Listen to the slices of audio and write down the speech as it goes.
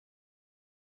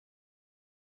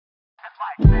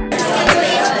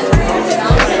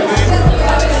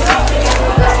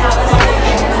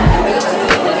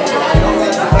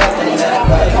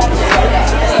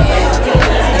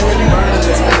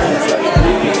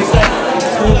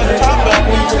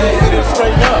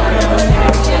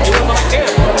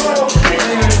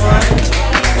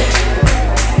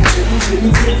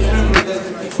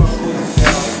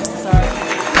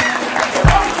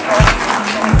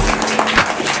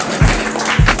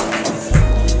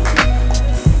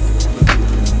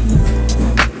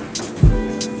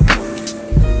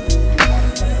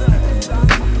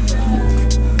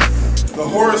The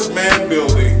Horace Mann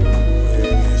building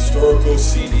in historical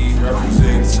CD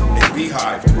represents a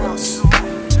beehive to us.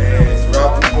 And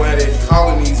throughout the planet,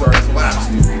 colonies are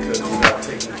collapsing because we're not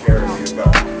taking care of the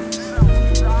environment.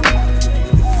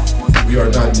 We are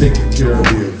not taking care of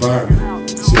the environment.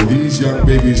 So these young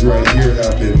babies right here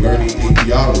have been learning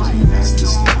ideology. That's the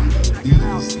study of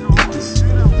bees, the interests of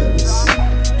the feminists.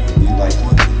 And we like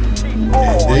it.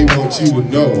 And they want you to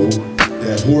know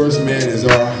that Horace Mann is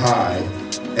our hive.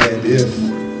 And if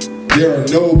there are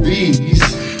no bees,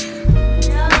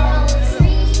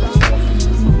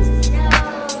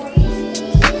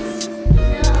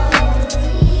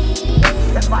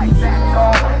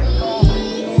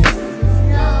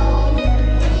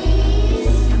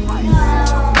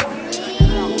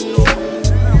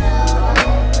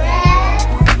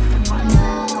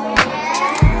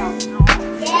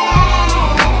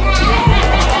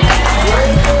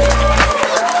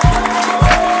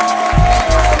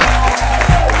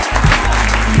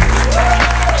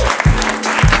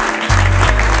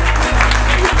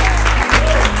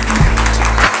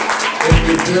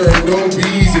 there are no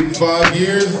bees in 5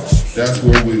 years, that's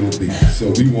where we will be.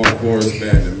 So we want Horace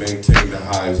Mann to maintain the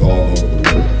hives all over the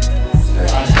world.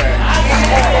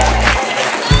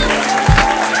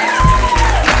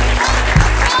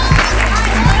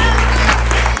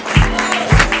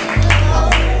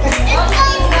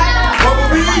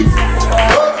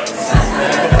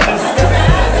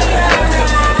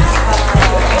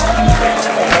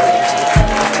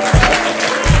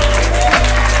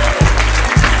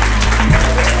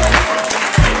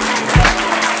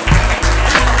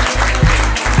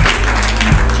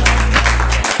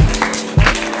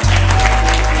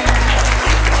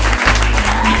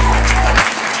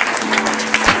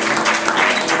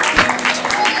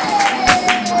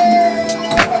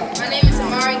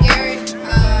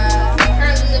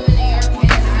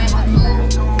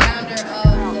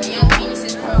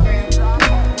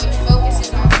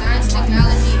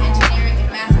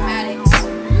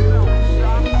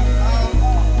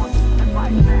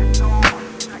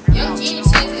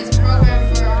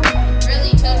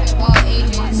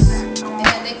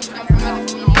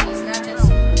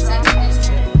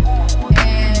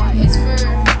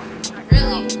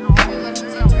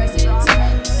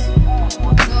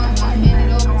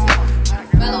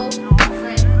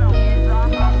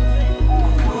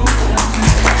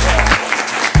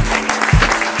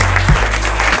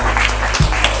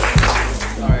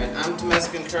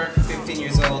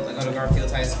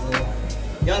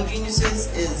 Young Geniuses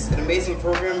is an amazing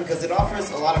program because it offers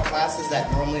a lot of classes that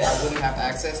normally I wouldn't have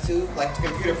access to, like the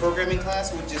computer programming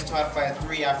class, which is taught by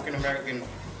 3 African-American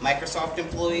Microsoft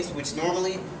employees, which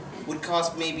normally would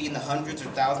cost maybe in the hundreds or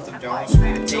thousands of dollars for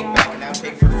me to take back and now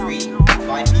take for free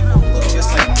by people who look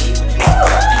just like me, which is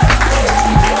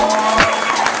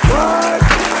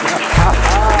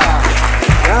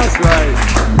That's right.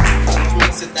 Which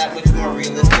makes it that much more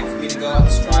realistic for me to go out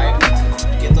and strive to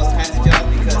get those kinds of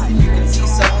jobs, because if you can see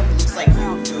someone who looks like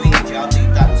you doing a job that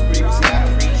you thought was previously out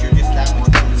of reach, you're just that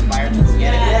much more inspired to go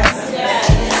get it.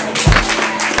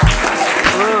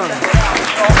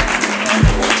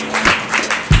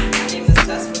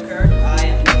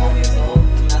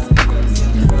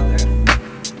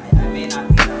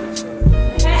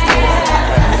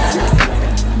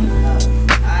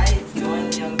 I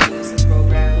joined the Young Geniuses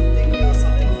program thinking it was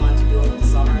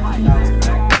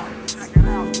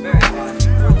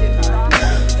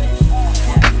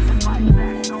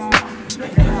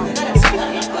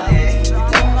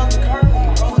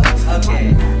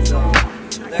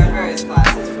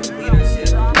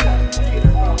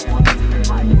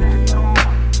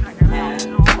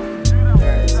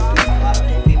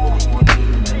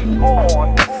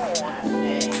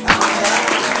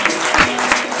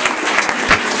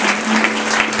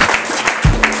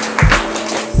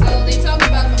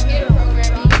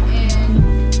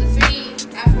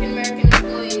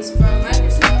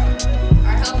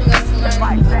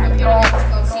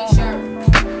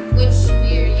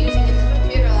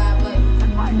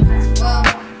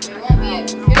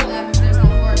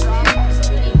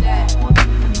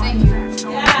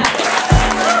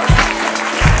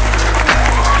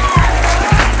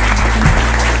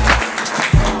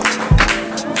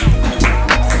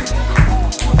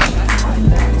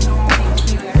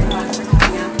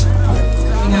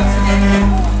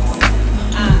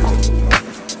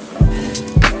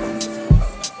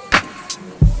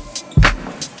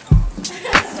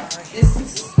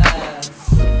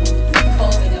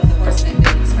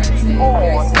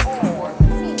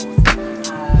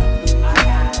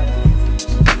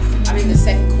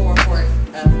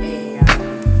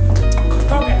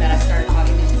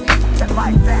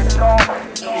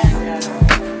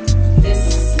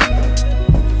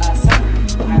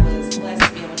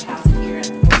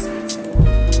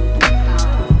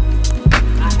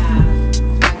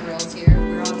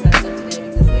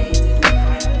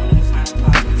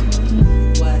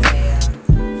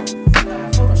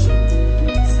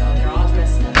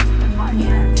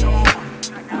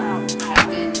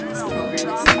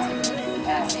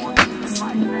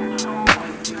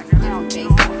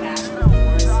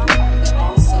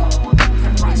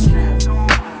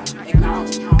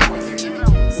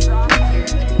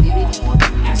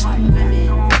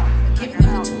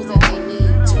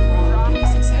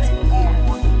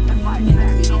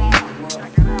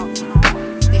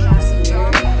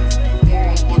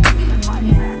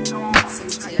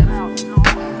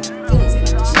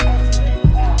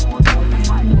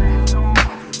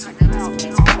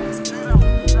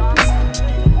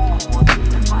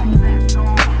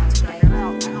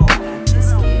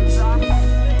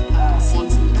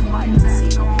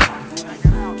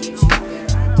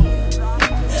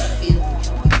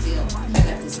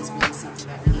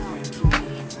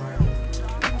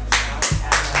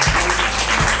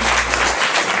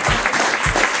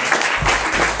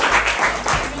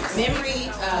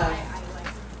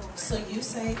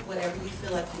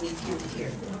need him to hear.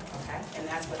 Okay? And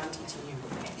that's what I'm teaching you.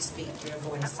 You speak your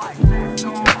voice. That's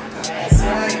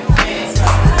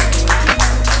right.